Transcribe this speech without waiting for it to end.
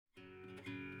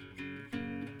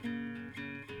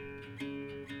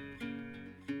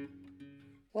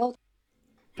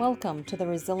Welcome to the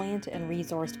Resilient and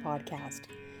Resourced podcast.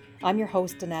 I'm your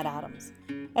host, Danette Adams.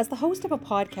 As the host of a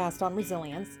podcast on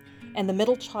resilience and the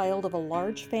middle child of a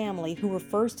large family who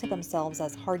refers to themselves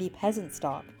as hardy peasant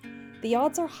stock, the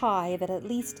odds are high that at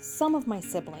least some of my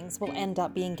siblings will end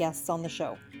up being guests on the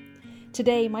show.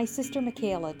 Today, my sister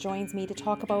Michaela joins me to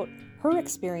talk about her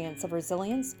experience of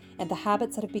resilience and the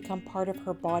habits that have become part of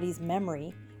her body's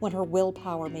memory when her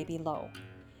willpower may be low.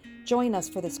 Join us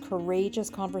for this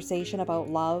courageous conversation about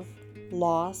love,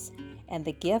 loss, and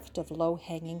the gift of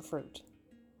low-hanging fruit.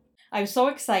 I'm so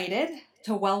excited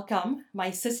to welcome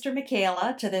my sister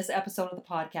Michaela to this episode of the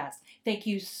podcast. Thank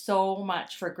you so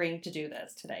much for agreeing to do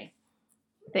this today.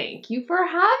 Thank you for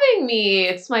having me.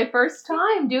 It's my first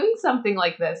time doing something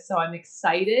like this, so I'm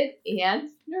excited and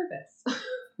nervous.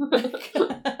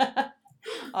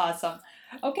 Awesome.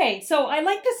 Okay, so I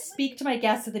like to speak to my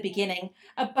guests at the beginning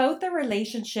about the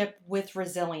relationship with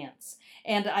resilience.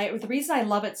 And the reason I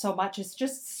love it so much is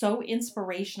just so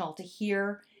inspirational to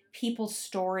hear people's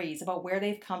stories about where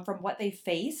they've come from, what they've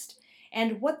faced,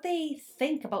 and what they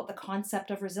think about the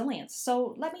concept of resilience.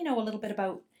 So let me know a little bit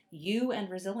about you and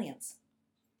resilience.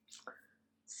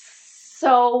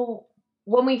 So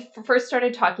when we first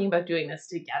started talking about doing this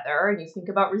together, and you think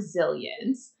about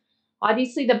resilience,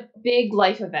 obviously the big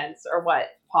life events are what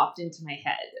popped into my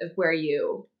head of where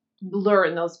you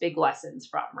learn those big lessons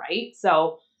from, right?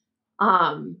 So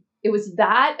it was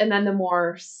that, and then the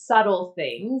more subtle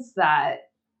things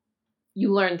that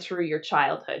you learn through your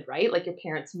childhood, right? Like your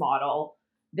parents model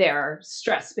their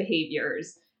stress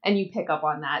behaviors and you pick up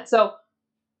on that. So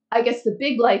I guess the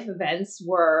big life events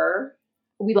were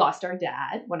we lost our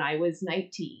dad when I was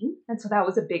 19. And so that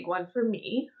was a big one for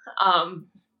me.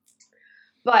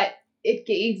 But it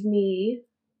gave me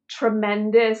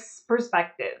tremendous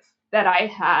perspective that I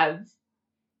have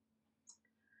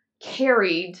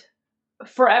carried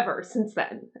forever since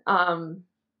then.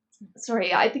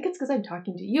 Sorry, I think it's because I'm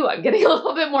talking to you. I'm getting a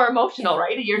little bit more emotional,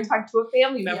 right? You're talking to a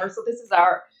family member. Yeah. So this is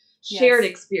our shared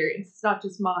experience. It's not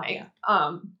just mine.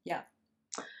 Yeah.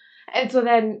 And so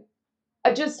then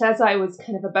just as I was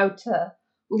kind of about to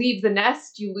leave the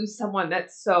nest, you lose someone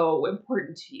that's so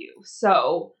important to you.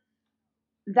 So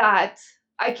that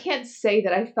I can't say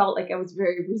that I felt like I was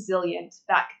very resilient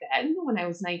back then when I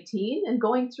was 19 and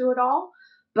going through it all,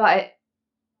 but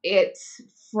it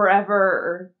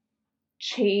forever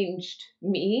changed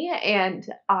me. And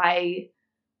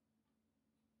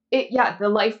the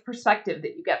life perspective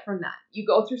that you get from that. You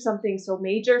go through something so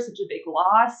major, such a big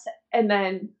loss, and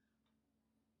then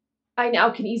I now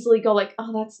can easily go like,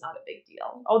 oh, that's not a big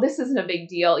deal. Oh, this isn't a big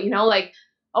deal. Like,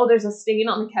 oh, there's a stain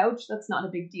on the couch. That's not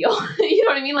a big deal. You know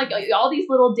what I mean? Like all these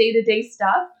little day-to-day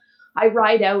stuff, I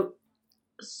ride out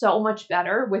so much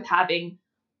better with having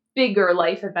bigger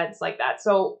life events like that.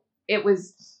 So it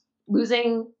was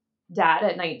losing dad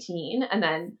at 19, and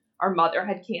then our mother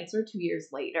had cancer 2 years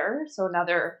later. So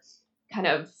another kind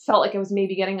of felt like I was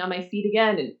maybe getting on my feet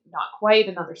again, and not quite,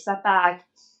 another setback.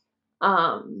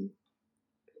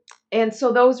 And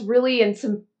so those really, in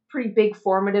some pretty big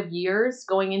formative years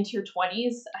going into your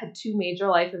 20s, I had two major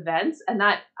life events, and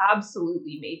that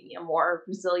absolutely made me a more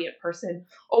resilient person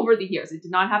over the years. It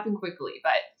did not happen quickly,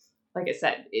 but like I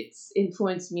said, it's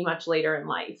influenced me much later in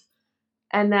life.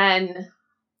 And then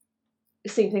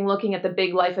same thing, looking at the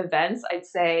big life events, I'd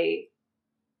say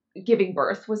giving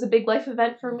birth was a big life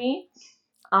event for me.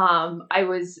 I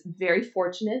was very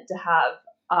fortunate to have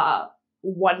a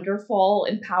wonderful,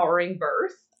 empowering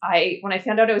birth. When I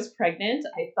found out I was pregnant,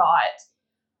 I thought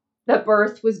that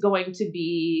birth was going to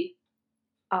be,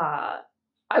 I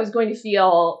was going to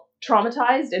feel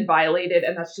traumatized and violated,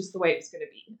 and that's just the way it was going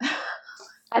to be.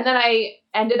 And then I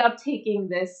ended up taking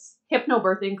this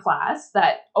hypnobirthing class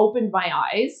that opened my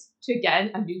eyes to, again,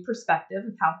 a new perspective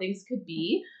of how things could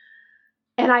be.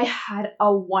 And I had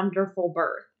a wonderful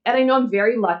birth. And I know I'm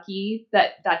very lucky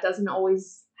that doesn't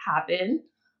always happen.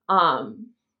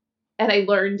 And I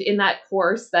learned in that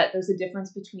course that there's a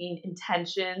difference between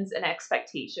intentions and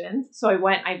expectations. So I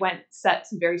went, set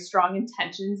some very strong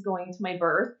intentions going into my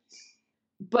birth,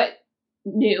 but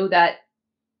knew that,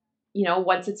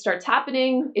 once it starts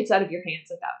happening, it's out of your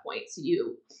hands at that point. So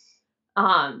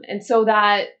and so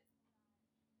that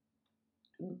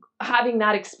having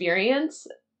that experience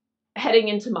heading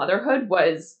into motherhood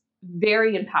was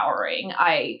very empowering.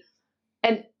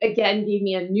 And again, gave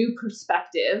me a new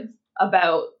perspective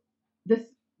about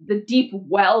the deep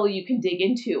well you can dig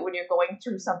into when you're going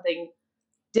through something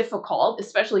difficult,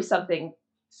 especially something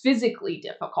physically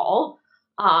difficult.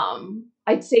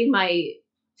 I'd say my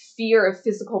fear of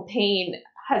physical pain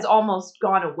has almost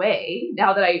gone away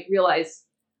now that I realize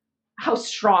how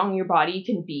strong your body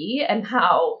can be and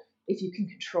how if you can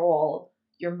control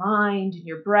your mind and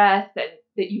your breath, and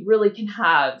that you really can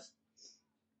have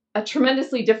a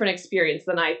tremendously different experience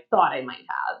than I thought I might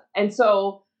have. And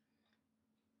so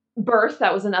birth,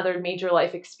 that was another major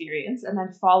life experience. And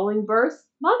then following birth,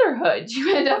 motherhood.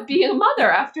 You end up being a mother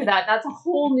after that. That's a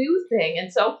whole new thing.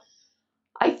 And so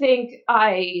I think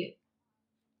I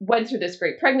went through this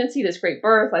great pregnancy, this great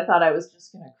birth. I thought I was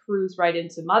just going to cruise right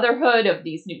into motherhood of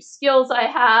these new skills I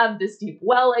have, this deep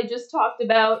well I just talked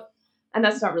about. And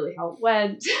that's not really how it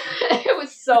went. It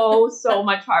was so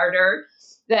much harder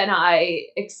than I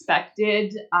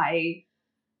expected. I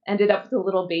ended up with a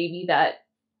little baby that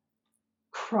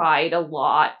cried a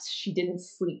lot. She didn't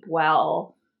sleep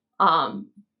well.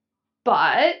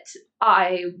 But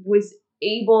I was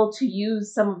able to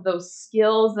use some of those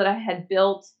skills that I had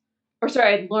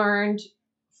I'd learned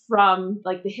from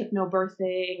like the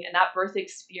hypnobirthing and that birth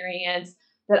experience,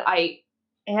 that I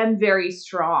am very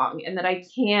strong and that I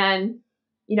can,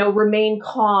 remain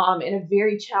calm in a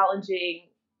very challenging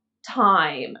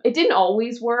time. It didn't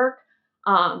always work.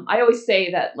 I always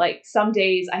say that like some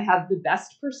days I have the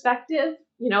best perspective.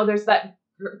 There's that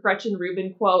Gretchen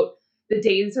Rubin quote, the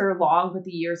days are long, but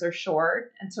the years are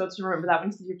short. And so to remember that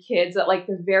with your kids, that like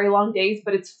they're very long days,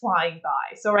 but it's flying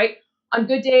by. So, right, on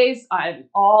good days, I'm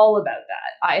all about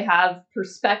that. I have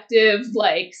perspective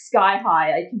like sky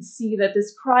high. I can see that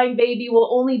this crying baby will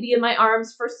only be in my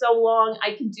arms for so long.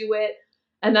 I can do it.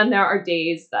 And then there are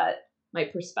days that my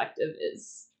perspective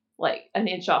is like an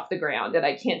inch off the ground and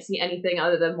I can't see anything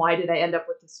other than why did I end up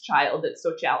with this child that's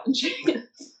so challenging.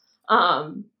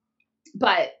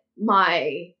 But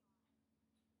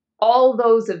all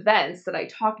those events that I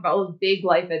talked about, all those big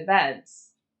life events,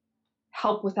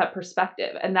 help with that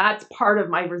perspective. And that's part of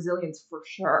my resilience for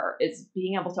sure, is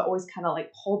being able to always kind of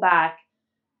like pull back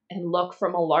and look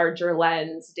from a larger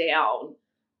lens down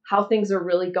how things are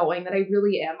really going, that I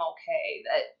really am okay,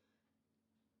 that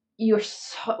you're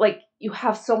so, like, you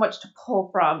have so much to pull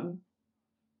from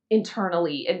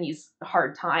internally in these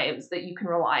hard times that you can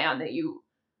rely on, that you've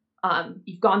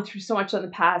gone through so much in the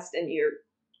past and you're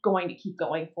going to keep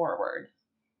going forward.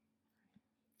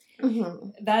 Mm-hmm.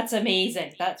 That's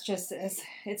amazing. That's just,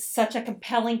 it's such a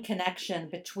compelling connection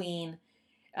between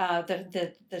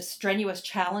the strenuous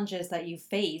challenges that you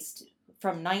faced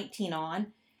from 19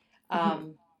 on,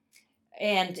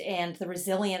 and the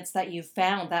resilience that you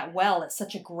found. That well, it's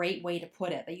such a great way to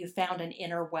put it, that you found an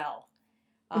inner well.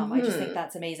 I just think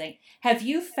that's amazing. Have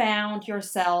you found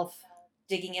yourself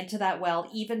digging into that well,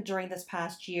 even during this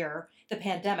past year, the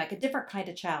pandemic, a different kind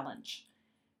of challenge?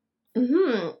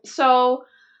 So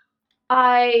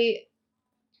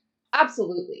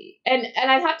absolutely. And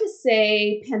I'd have to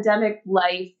say pandemic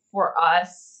life for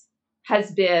us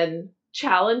has been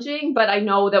challenging, but I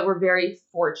know that we're very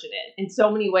fortunate in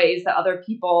so many ways that other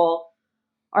people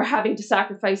are having to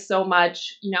sacrifice so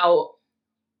much.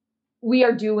 We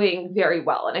are doing very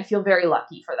well, and I feel very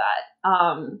lucky for that.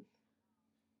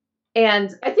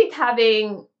 And I think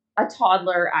having a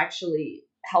toddler actually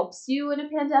helps you in a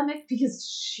pandemic,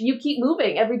 because you keep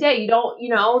moving every day. You don't,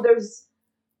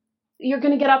 you're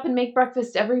going to get up and make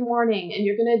breakfast every morning, and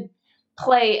you're going to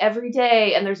play every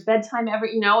day, and there's bedtime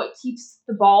it keeps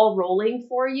the ball rolling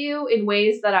for you in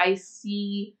ways that I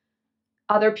see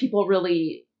other people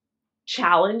really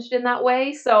challenged in that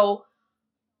way. So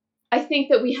I think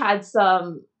that we had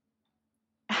some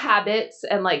habits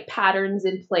and like patterns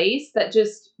in place that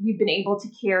just we've been able to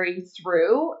carry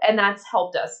through, and that's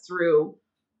helped us through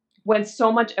when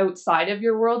so much outside of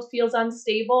your world feels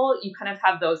unstable. You kind of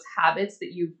have those habits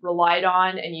that you've relied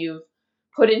on and you've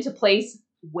put into place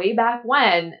way back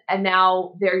when, and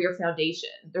now they're your foundation.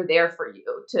 They're there for you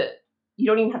you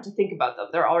don't even have to think about them.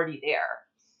 They're already there.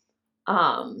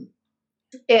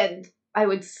 And I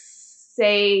would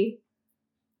say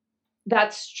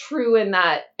that's true in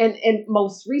that, and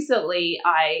most recently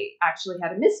I actually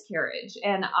had a miscarriage,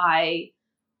 and I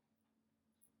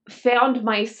found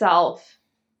myself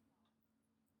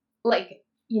like,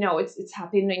 it's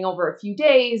happening over a few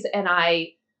days, and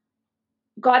I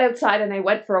got outside and I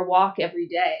went for a walk every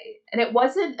day. And it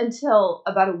wasn't until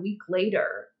about a week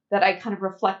later that I kind of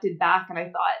reflected back and I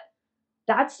thought,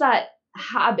 that's that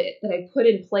habit that I put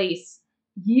in place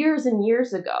years and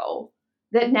years ago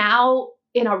that now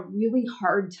in a really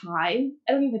hard time,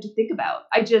 I don't even have to think about.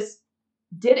 I just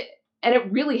did it. And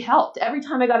it really helped. Every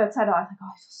time I got outside, I was like, oh,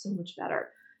 I feel so much better.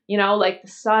 Like the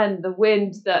sun, the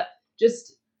wind, the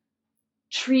just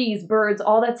trees, birds,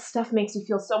 all that stuff makes you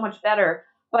feel so much better.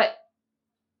 But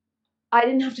I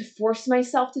didn't have to force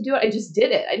myself to do it. I just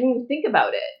did it. I didn't even think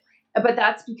about it. But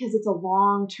that's because it's a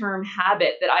long-term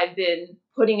habit that I've been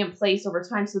putting in place over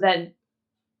time. So then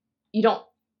you don't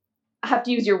have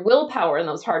to use your willpower in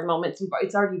those hard moments.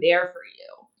 It's already there for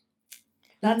you.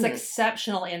 That's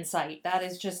exceptional insight. That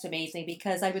is just amazing,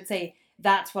 because I would say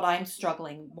that's what I'm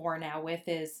struggling more now with,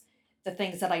 is the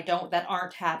things that that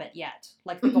aren't habit yet,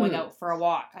 like the going out for a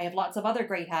walk. I have lots of other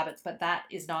great habits, but that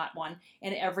is not one.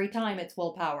 And every time it's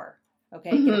willpower.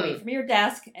 Okay, get away from your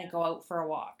desk and go out for a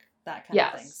walk. That kind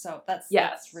of thing. So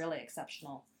that's really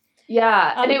exceptional.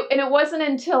 Yeah, and it wasn't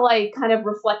until I kind of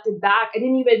reflected back, I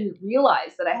didn't even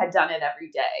realize that I had done it every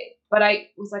day. But I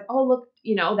was like, oh, look,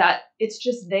 that it's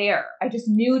just there. I just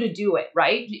knew to do it,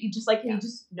 right? You just you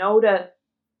just know to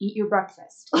eat your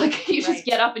breakfast. Like you just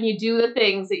get up and you do the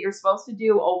things that you're supposed to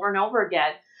do over and over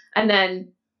again. And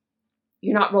then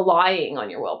you're not relying on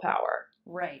your willpower.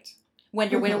 Right. When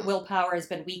your willpower has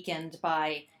been weakened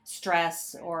by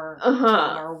stress or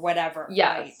whatever.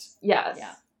 Yes. Right? Yes.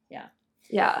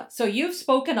 Yeah. So you've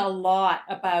spoken a lot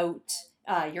about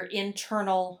your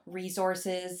internal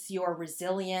resources, your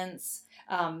resilience,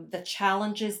 the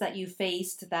challenges that you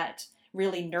faced that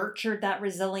really nurtured that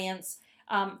resilience.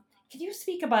 Can you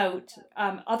speak about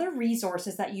other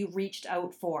resources that you reached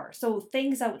out for? So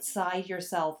things outside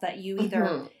yourself that you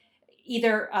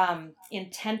either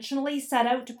intentionally set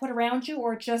out to put around you,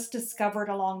 or just discovered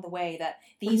along the way that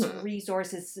these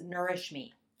resources nourish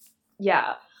me?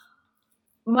 Yeah.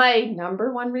 My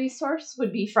number one resource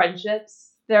would be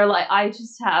friendships. They're I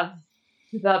just have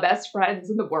the best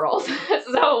friends in the world.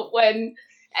 So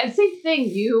and same thing,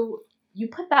 you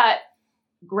put that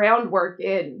groundwork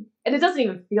in, and it doesn't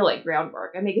even feel like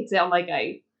groundwork. I make it sound like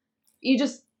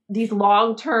these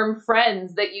long-term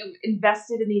friends that you've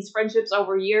invested in these friendships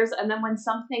over years. And then when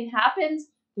something happens,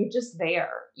 they're just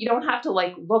there. You don't have to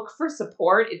look for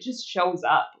support. It just shows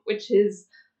up, which is,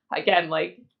 again,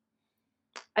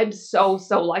 I'm so,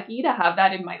 so lucky to have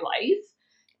that in my life.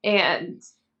 And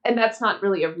that's not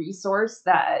really a resource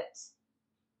that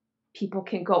people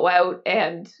can go out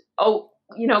and, go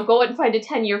and find a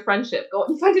 10-year friendship, go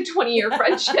and find a 20-year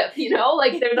friendship,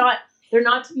 they're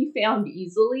not to be found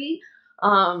easily.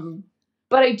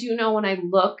 But I do know when I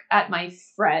look at my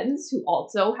friends who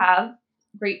also have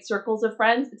great circles of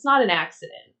friends, it's not an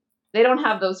accident. They don't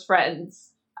have those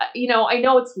friends. I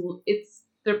know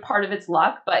they're part of its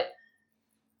luck, but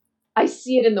I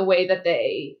see it in the way that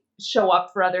they show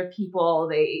up for other people.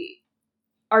 They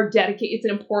are dedicated. It's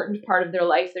an important part of their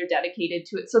life. They're dedicated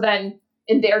to it. So then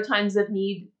in their times of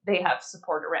need, they have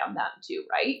support around them too,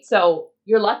 right? So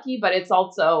you're lucky, but it's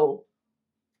also,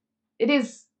 it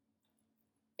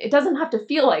doesn't have to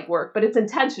feel like work, but it's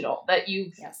intentional that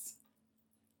you've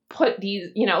put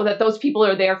these, that those people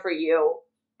are there for you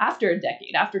after a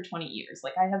decade, after 20 years.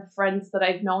 I have friends that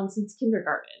I've known since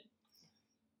kindergarten.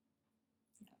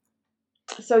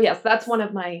 So yes, that's one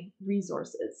of my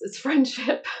resources, is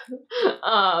friendship.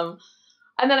 And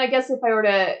then I guess if I were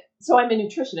to, so I'm a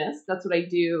nutritionist, that's what I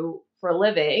do for a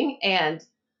living. And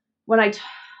when I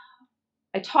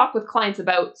talk with clients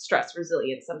about stress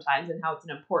resilience sometimes, and how it's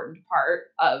an important part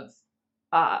of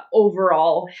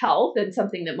overall health, and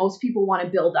something that most people want to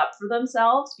build up for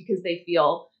themselves because they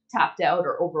feel tapped out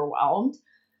or overwhelmed,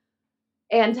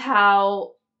 and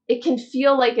how it can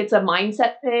feel like it's a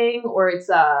mindset thing, or it's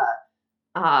a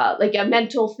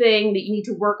mental thing that you need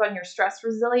to work on your stress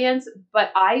resilience.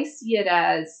 But I see it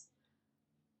as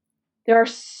there are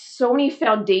so many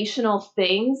foundational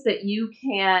things that you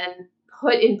can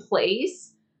put in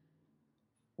place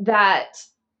that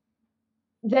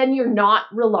then you're not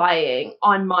relying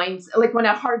on mindset. When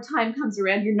a hard time comes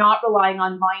around, you're not relying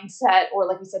on mindset, or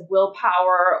like we said,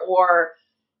 willpower, or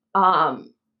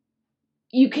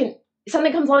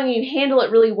something comes along and you handle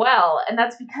it really well. And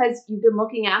that's because you've been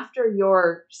looking after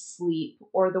your sleep,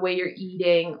 or the way you're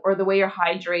eating, or the way you're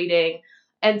hydrating.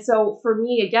 And so for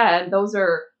me, again, those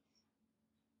are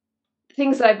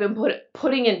things that I've been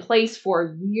putting in place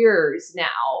for years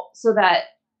now, so that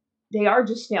they are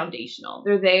just foundational.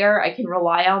 They're there. I can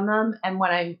rely on them. And when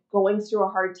I'm going through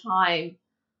a hard time,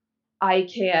 I've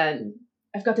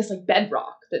got this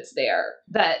bedrock that's there,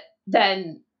 that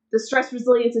then the stress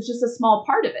resilience is just a small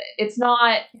part of it. It's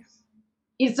not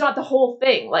the whole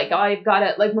thing. I've got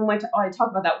it, when I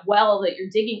talk about that well that you're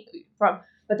digging from,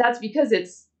 but that's because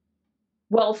it's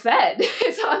well fed.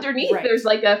 It's underneath. Right. There's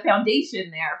a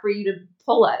foundation there for you to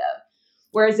pull out of.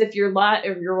 Whereas if you're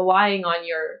relying on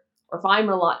or if I'm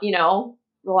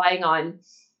relying on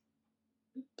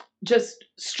just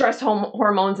stress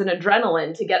hormones and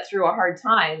adrenaline to get through a hard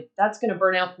time, that's going to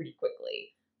burn out pretty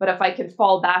quickly. But if I can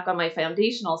fall back on my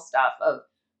foundational stuff of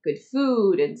good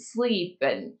food and sleep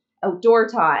and outdoor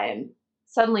time,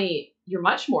 suddenly you're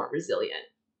much more resilient.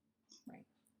 Right.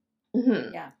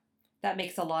 Mm-hmm. Yeah. That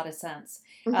makes a lot of sense.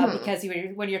 Mhm. Because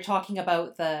when you're talking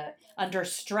about the under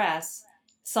stress,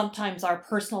 sometimes our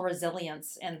personal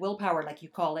resilience and willpower, like you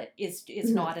call it, is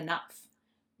Mhm. not enough,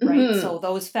 right? So Mhm.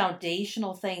 those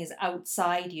foundational things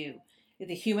outside you,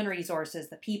 the human resources,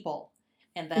 the people,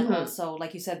 and then Mhm. also,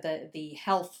 like you said, the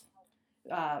health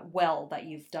well that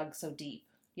you've dug so deep.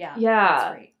 Yeah, that's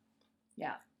Yeah. great.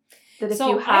 Yeah. That if you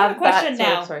So I have a have that question sort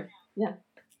of, now. sorry. Yeah.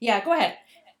 Yeah, go ahead.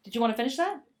 Did you want to finish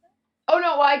that? Oh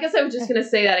no, well, I guess I was just gonna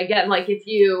say that again. Like if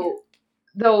Yeah. you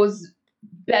those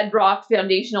bedrock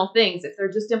foundational things, if they're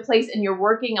just in place and you're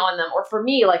working on them, or for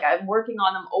me, like I'm working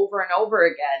on them over and over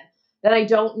again, then I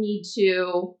don't need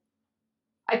to.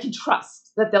 I can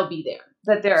trust that they'll be there.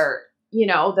 That they're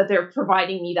that they're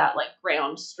providing me that like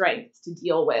ground strength to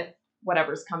deal with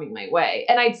whatever's coming my way.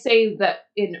 And I'd say that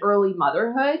in early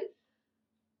motherhood,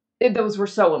 those were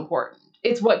so important.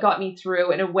 It's what got me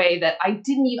through in a way that I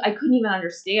couldn't even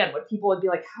understand. When people would be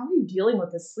like, "How are you dealing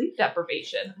with this sleep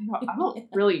deprivation?" I don't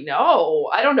really know.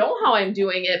 I don't know how I'm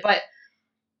doing it, but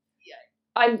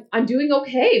I'm doing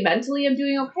okay. Mentally, I'm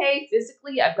doing okay.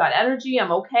 Physically, I've got energy.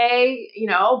 I'm okay.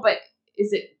 But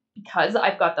is it because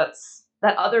I've got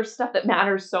that other stuff that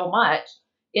matters so much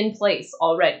in place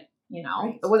already?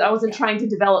 Right. I wasn't Yeah. trying to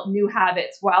develop new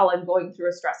habits while I'm going through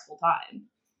a stressful time.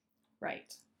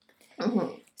 Right.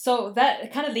 Mm-hmm. So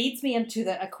that kind of leads me into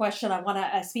a question I want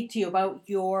to speak to you about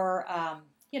your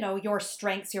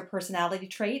strengths, your personality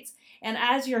traits. And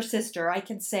as your sister, I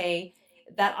can say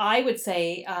that I would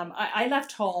say I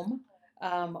left home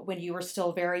when you were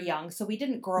still very young, so we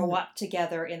didn't grow Mm-hmm. up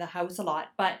together in the house a lot.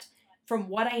 But from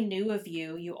what I knew of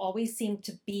you, you always seemed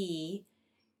to be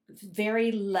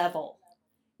very level.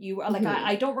 You like Mm-hmm.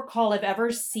 I don't recall I've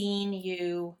ever seen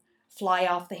you fly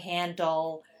off the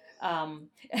handle. Um,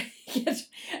 do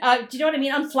you know what I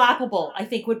mean? Unflappable, I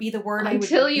think would be the word I would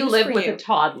Until you use for live with a you.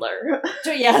 toddler.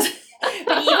 So yes,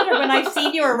 but even when I've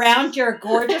seen you around your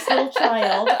gorgeous little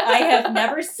child, I have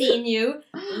never seen you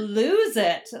lose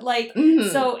it. Like Mm-hmm.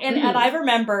 so, and Mm-hmm. I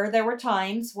remember there were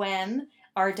times when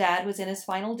our dad was in his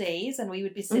final days, and we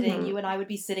would be sitting. Mm-hmm. You and I would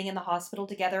be sitting in the hospital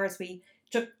together as we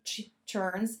took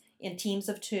turns in teams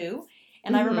of two.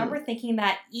 And I Mm-hmm. remember thinking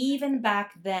that even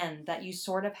back then, that you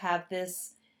sort of have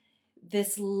this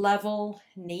level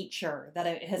nature that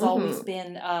it has always Mm-hmm.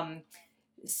 been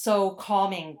so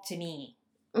calming to me,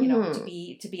 to Mm-hmm.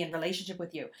 be in relationship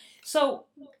with you. So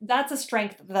that's a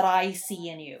strength that I see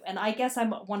in you. And I guess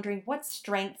I'm wondering, what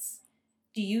strengths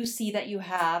do you see that you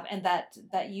have and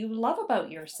that you love about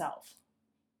yourself?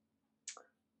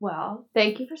 Well,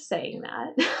 thank you for saying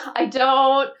that. I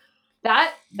don't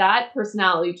that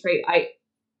personality trait. I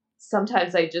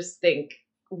just think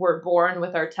we're born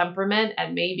with our temperament,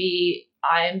 and maybe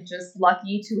I'm just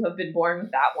lucky to have been born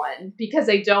with that one because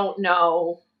I don't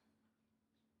know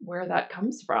where that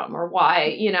comes from or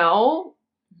why. Mhm.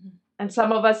 And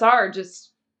some of us are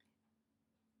just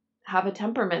have a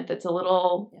temperament that's a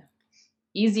little Yeah.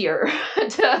 easier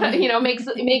to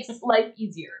makes life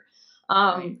easier.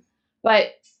 Right.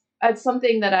 But it's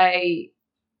something that a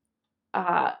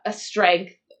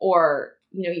strength, or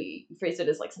you phrase it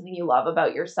as like something you love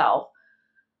about yourself.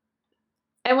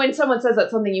 And when someone says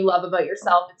that's something you love about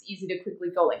yourself, it's easy to quickly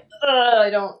go like, I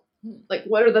don't like,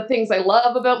 what are the things I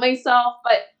love about myself?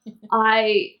 But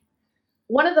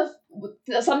one of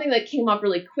something that came up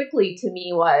really quickly to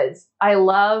me was I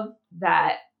love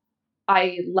that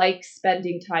I like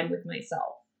spending time with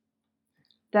myself,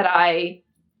 that I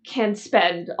can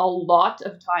spend a lot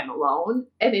of time alone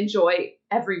and enjoy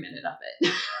every minute of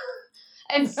it.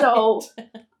 And so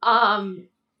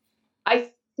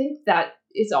I think that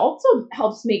is also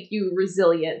helps make you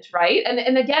resilient, right?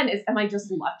 And again, am I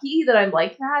just lucky that I'm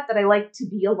like that I like to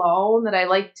be alone, that I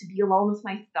like to be alone with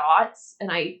my thoughts, and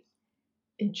I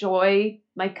enjoy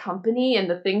my company and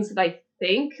the things that I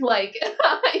think, like,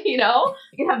 I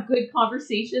can have good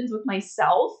conversations with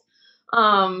myself,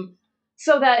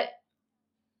 so that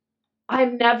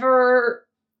I'm never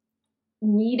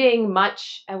needing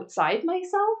much outside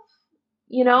myself.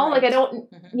 Like I Right. don't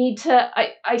Mhm. need to.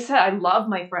 I said I love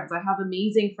my friends. I have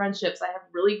amazing friendships. I have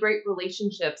really great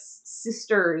relationships,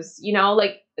 sisters.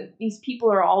 Like these people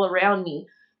are all around me.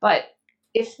 But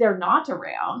if they're not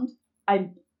around,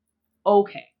 I'm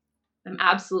okay. I'm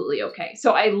absolutely okay.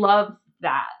 So I love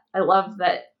that. I love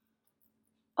that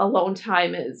alone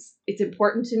time it's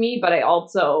important to me, but I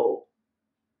also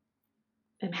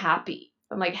am happy.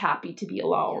 I'm like happy to be Yeah.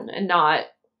 alone and not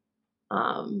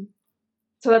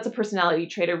so that's a personality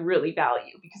trait I really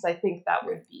value, because I think that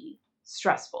Right. would be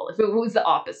stressful if it was the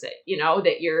opposite,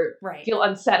 that you're Right. feel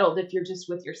unsettled if you're just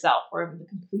with yourself, or I'm the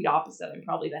complete opposite. I'm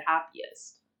probably the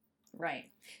happiest.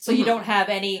 Right. So you don't have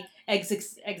any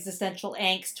existential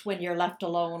angst when you're left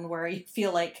alone, where you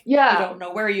feel like Yeah. you don't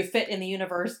know where you fit in the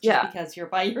universe just Yeah. because you're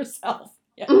by yourself.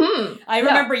 Yeah. Mm-hmm. I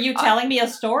remember you telling me a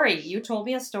story. You told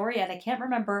me a story, and I can't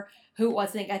remember who it was.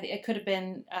 I think it could have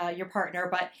been your partner,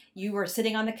 but you were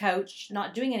sitting on the couch,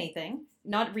 not doing anything,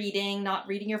 not reading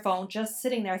your phone, just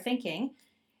sitting there thinking.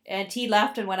 And he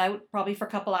left and went out probably for a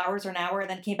couple hours or an hour, and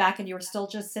then came back, and you were still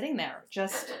just sitting there,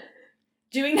 just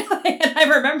doing nothing. And I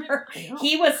remember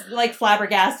he was like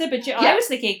flabbergasted, but I was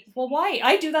thinking, well, why?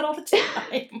 I do that all the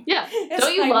time. Yeah.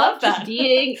 Don't you love just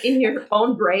being in your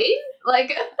own brain?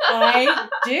 Like I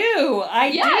do.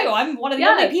 I'm one of the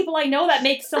only people I know that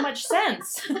makes so much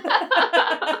sense.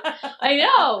 I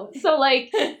know. So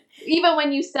like, even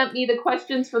when you sent me the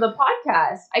questions for the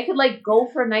podcast, I could like go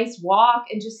for a nice walk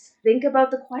and just think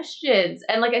about the questions.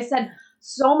 And like I said,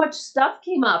 so much stuff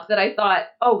came up that I thought,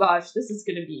 oh gosh, this is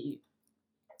going to be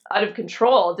out of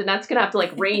control. Danette's going to have to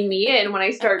like rein me in when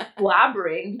I start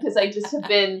blabbering, because I just have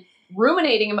been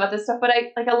ruminating about this stuff. But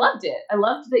I loved it. I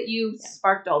loved that you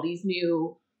sparked all these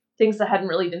new things that I hadn't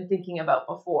really been thinking about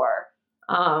before.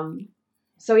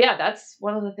 So yeah, that's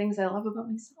one of the things I love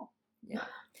about myself. Yeah.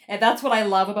 And that's what I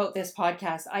love about this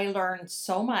podcast. I learned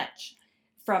so much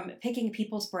from picking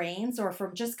people's brains, or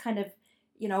from just kind of,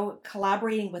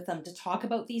 collaborating with them to talk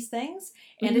about these things.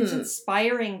 And it's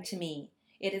inspiring to me.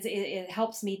 It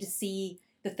helps me to see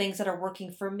the things that are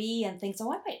working for me and things, I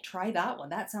might try that one.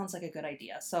 That sounds like a good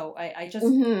idea. So I just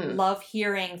love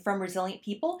hearing from resilient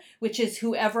people, which is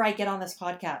whoever I get on this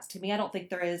podcast. To me, I don't think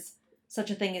there is such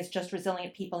a thing as just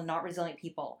resilient people and not resilient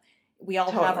people. We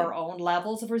all have our own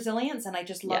levels of resilience, and I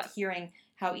just love hearing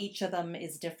how each of them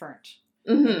is different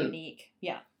and unique.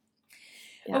 Yeah.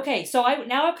 Okay, so I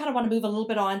kind of want to move a little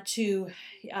bit on to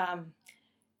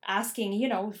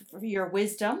asking,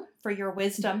 for your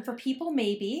wisdom for people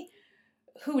maybe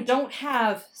who don't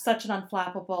have such an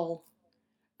unflappable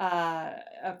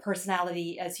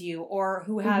personality as you, or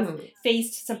who have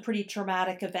faced some pretty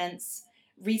traumatic events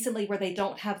recently where they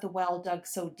don't have the well dug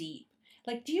so deep.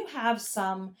 Like, do you have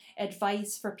some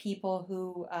advice for people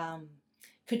who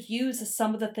could use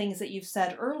some of the things that you've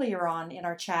said earlier on in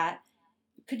our chat,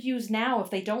 could use now if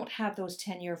they don't have those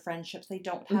 10-year friendships, they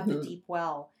don't have the deep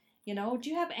well? Do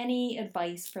you have any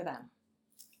advice for them?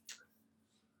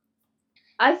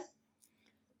 I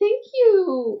think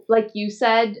you, like you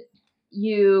said,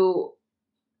 you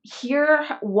hear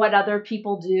what other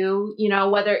people do,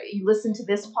 whether you listen to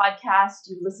this podcast,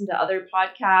 you listen to other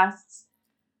podcasts,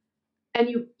 and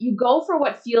you go for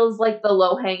what feels like the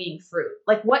low-hanging fruit.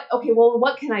 Like, what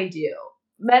can I do?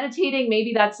 Meditating,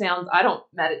 maybe that sounds, I don't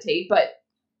meditate, but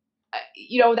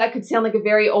that could sound like a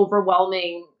very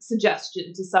overwhelming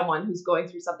suggestion to someone who's going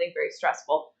through something very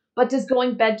stressful. But does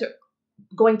going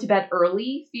to bed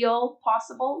early feel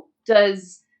possible?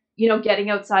 Does, getting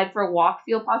outside for a walk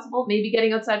feel possible? Maybe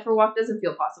getting outside for a walk doesn't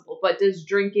feel possible, but does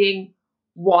drinking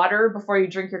water before you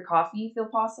drink your coffee feel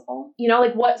possible?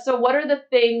 What are the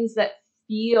things that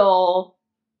feel,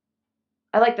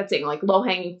 I like that saying, like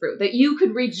low-hanging fruit, that you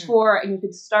could reach for and you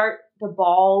could start the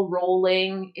ball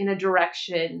rolling in a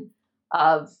direction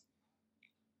of,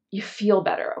 you feel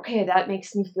better. Okay, that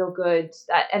makes me feel good.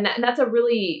 And that's a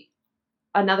really,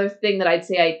 another thing that I'd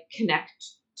say I connect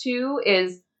to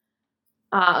is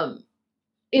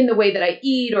in the way that I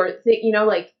eat, or think,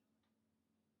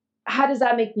 how does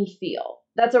that make me feel?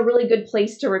 That's a really good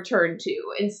place to return to,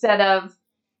 instead of,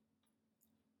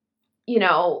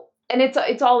 and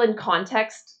it's all in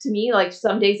context to me. Like,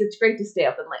 some days it's great to stay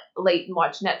up and late and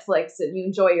watch Netflix and you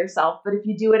enjoy yourself. But if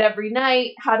you do it every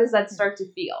night, how does that start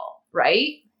to feel?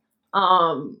 Right.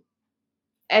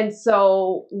 And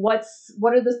so what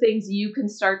are the things you can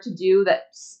start to do that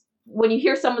when you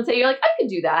hear someone say, you're like, I could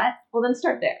do that. Well, then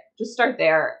start there. Just start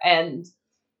there. And,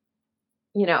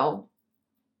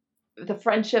 the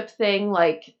friendship thing,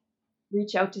 like,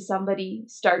 reach out to somebody,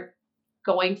 start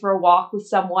going for a walk with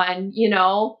someone,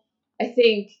 I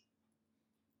think,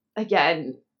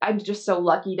 again, I'm just so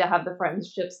lucky to have the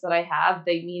friendships that I have.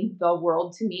 They mean the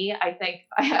world to me. I think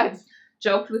I have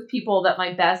joked with people that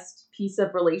my best piece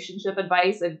of relationship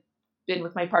advice, I've been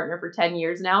with my partner for 10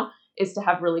 years now, is to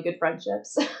have really good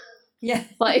friendships. Yeah.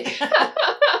 Like,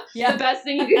 the best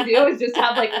thing you can do is just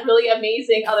have like really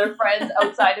amazing other friends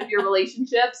outside of your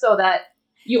relationship, so that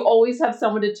you always have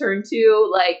someone to turn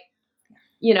to. Like,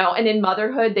 and in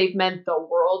motherhood, they've meant the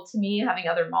world to me, having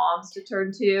other moms to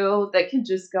turn to that can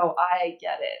just go, I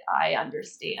get it. I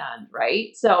understand.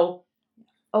 Right. So,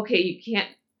 okay, you can't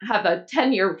have a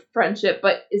 10-year friendship,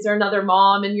 but is there another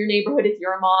mom in your neighborhood, if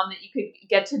you're a mom, that you could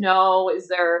get to know? Is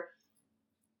there,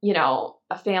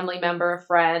 a family member, a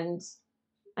friend,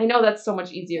 I know that's so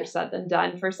much easier said than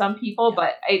done for some people, Yeah.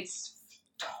 but it's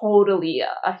totally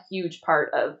a huge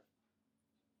part of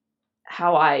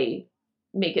how I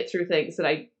make it through things that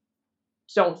I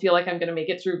don't feel like I'm going to make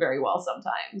it through very well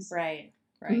sometimes. Right.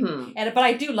 Right. Mhm. But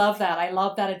I do love that. I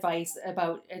love that advice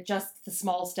about just the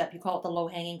small step. You call it the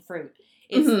low-hanging fruit.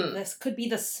 Mhm. This could be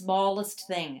the smallest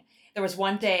thing. There was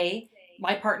one day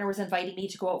my partner was inviting me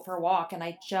to go out for a walk, and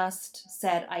I just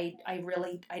said, I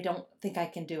don't think I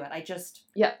can do it.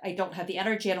 Yeah. I don't have the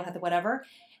energy. I don't have the whatever.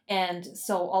 And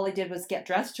so all I did was get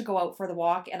dressed to go out for the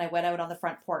walk, and I went out on the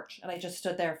front porch, and I just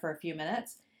stood there for a few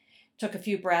minutes, took a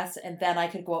few breaths, and then I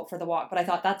could go out for the walk. But I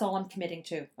thought, that's all I'm committing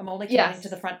to. I'm only committing Yes. to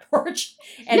the front porch.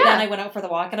 And then I went out for the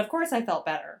walk, and of course I felt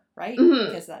better, right? Mhm.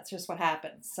 Because that's just what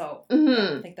happens. So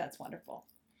Mhm. I think that's wonderful.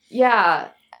 Yeah.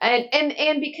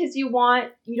 And because you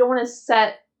don't want to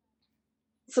set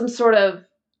some sort of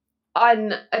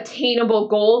unattainable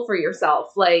goal for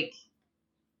yourself. Like,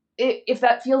 if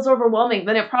that feels overwhelming,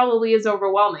 then it probably is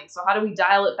overwhelming. So how do we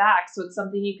dial it back so it's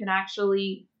something you can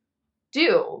actually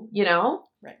do,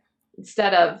 Right.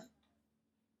 Instead of,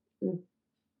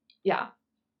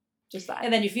 just that.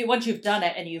 And then once you've done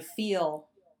it and you feel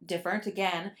different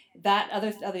again,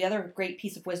 the other great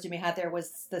piece of wisdom you had there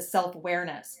was the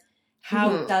self-awareness. How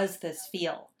Mhm. does this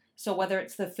feel? So whether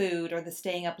it's the food or the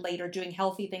staying up late or doing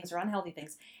healthy things or unhealthy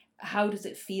things, how does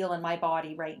it feel in my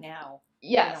body right now?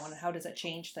 Yes. And how does it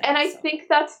change things? And I think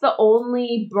that's the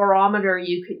only barometer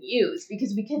you can use,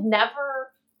 because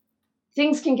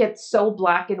things can get so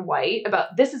black and white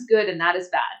about this is good and that is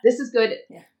bad. This is good.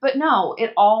 Yeah. But no,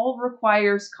 it all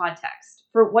requires context.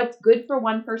 For what's good for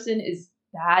one person is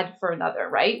bad for another,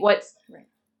 right? Right.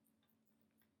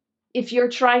 If you're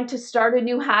trying to start a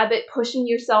new habit, pushing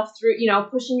yourself through,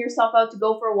 pushing yourself out to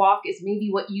go for a walk is maybe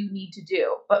what you need to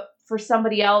do. But for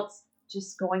somebody else,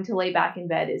 just going to lay back in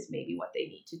bed is maybe what they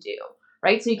need to do,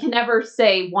 right? So you can never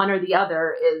say one or the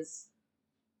other is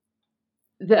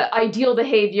the ideal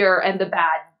behavior and the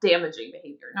bad, damaging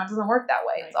behavior. No, it doesn't work that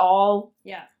way. Right. It's all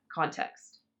Yeah.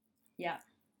 context. Yeah.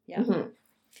 Mm-hmm.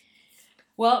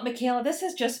 Well, Michaela, this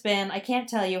has just been, I can't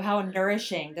tell you how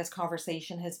nourishing this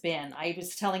conversation has been. I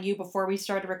was telling you before we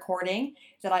started recording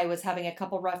that I was having a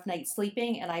couple rough nights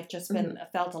sleeping, and I've just been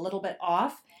felt a little bit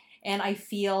off, and I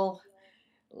feel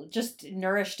just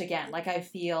nourished again. Like I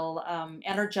feel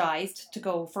energized to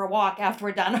go for a walk after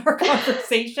we're done our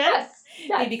conversation. Yes.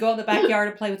 Maybe go in the backyard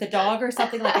and play with the dog or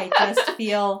something. Like I just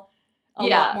feel a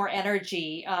lot more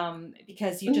energy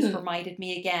because you just reminded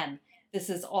me again, this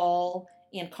is all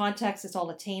in context, it's all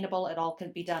attainable, it all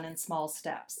can be done in small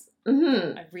steps.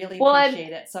 Mm-hmm. I really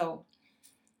appreciate it. So,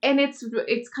 and it's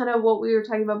kind of what we were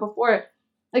talking about before.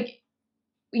 Like,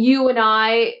 you and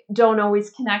I don't always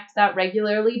connect that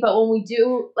regularly, but when we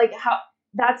do, like,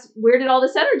 where did all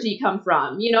this energy come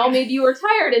from? Maybe you were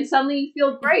tired and suddenly you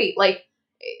feel great. Like,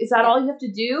 is that all you have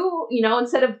to do?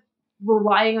 Instead of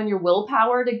relying on your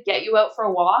willpower to get you out for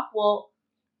a walk, well,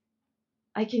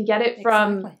 I can get it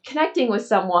from connecting with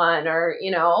someone, or,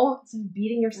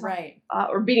 beating yourself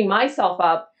or beating myself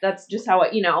up. That's just how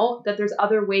that there's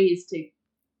other ways to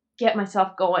get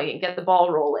myself going and get the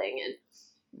ball rolling.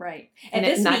 And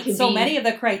this meets so many of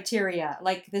the criteria.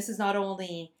 Like, this is not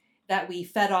only that we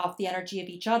fed off the energy of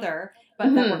each other,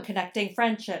 but that we're connecting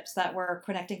friendships, that we're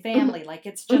connecting family. Like,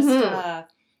 it's just,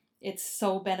 it's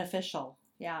so beneficial.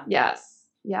 Yeah. Yes.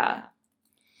 Yeah.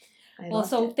 Well,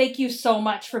 so thank you so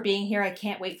much for being here. I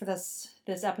can't wait for this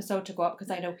episode to go up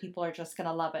because I know people are just going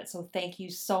to love it. So thank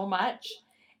you so much,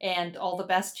 and all the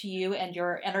best to you and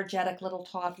your energetic little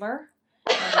toddler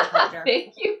and your partner.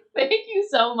 Thank you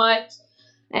so much.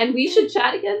 And we should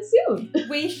chat again soon.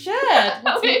 We should.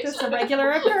 Let's make this a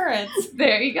regular occurrence.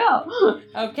 There you go.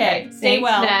 Okay. Stay Thanks,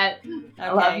 well. Nat. Okay.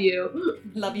 I love you.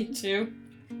 Love you too.